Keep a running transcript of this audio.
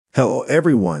Hello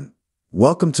everyone,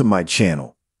 welcome to my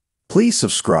channel. Please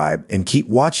subscribe and keep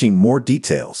watching more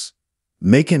details.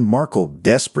 Meghan Markle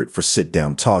desperate for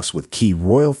sit-down talks with key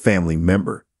royal family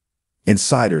member.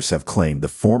 Insiders have claimed the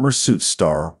former Suits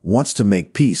star wants to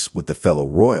make peace with the fellow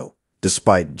royal,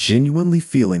 despite genuinely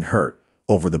feeling hurt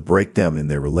over the breakdown in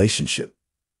their relationship.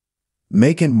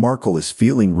 Meghan Markle is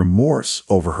feeling remorse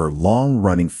over her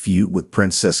long-running feud with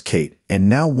Princess Kate and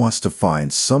now wants to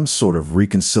find some sort of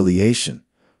reconciliation,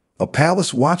 a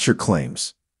palace watcher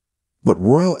claims. But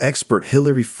royal expert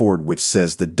Hilary Fordwich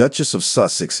says the Duchess of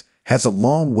Sussex has a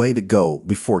long way to go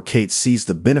before Kate sees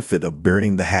the benefit of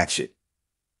burning the hatchet.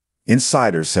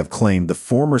 Insiders have claimed the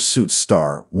former Suits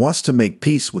star wants to make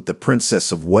peace with the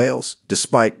Princess of Wales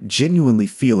despite genuinely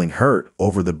feeling hurt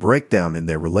over the breakdown in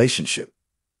their relationship.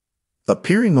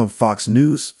 Appearing on Fox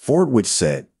News, Fordwich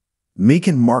said,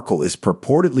 "Meghan Markle is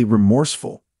purportedly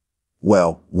remorseful.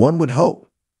 Well, one would hope.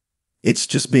 It's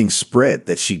just being spread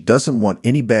that she doesn't want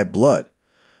any bad blood.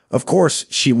 Of course,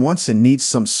 she wants and needs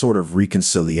some sort of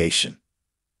reconciliation.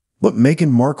 But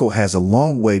Meghan Markle has a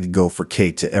long way to go for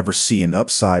Kate to ever see an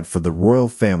upside for the royal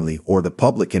family or the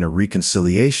public in a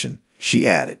reconciliation," she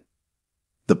added.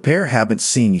 The pair haven't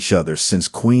seen each other since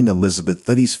Queen Elizabeth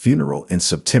II's funeral in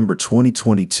September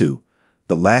 2022,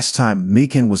 the last time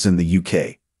Meghan was in the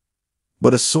UK.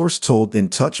 But a source told In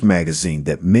Touch magazine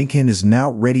that Meghan is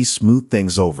now ready to smooth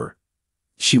things over.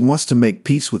 She wants to make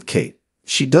peace with Kate.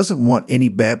 She doesn't want any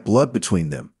bad blood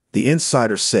between them, the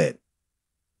insider said.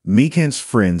 Meghan's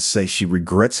friends say she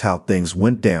regrets how things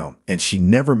went down and she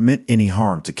never meant any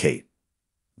harm to Kate,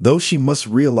 though she must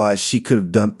realize she could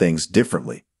have done things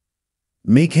differently.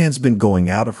 Meghan's been going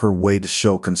out of her way to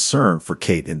show concern for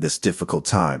Kate in this difficult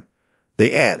time,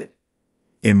 they added.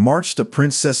 In March, the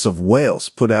Princess of Wales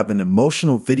put out an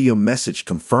emotional video message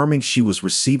confirming she was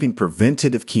receiving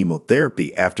preventative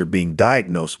chemotherapy after being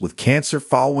diagnosed with cancer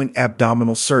following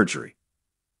abdominal surgery.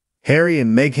 Harry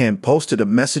and Meghan posted a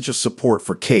message of support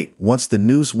for Kate once the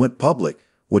news went public,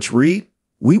 which read,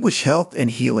 "We wish health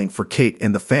and healing for Kate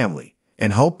and the family,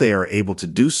 and hope they are able to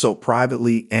do so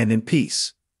privately and in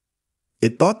peace."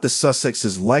 It thought the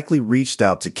Sussexes likely reached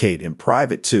out to Kate in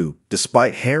private too,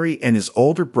 despite Harry and his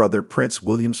older brother Prince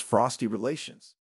William's frosty relations.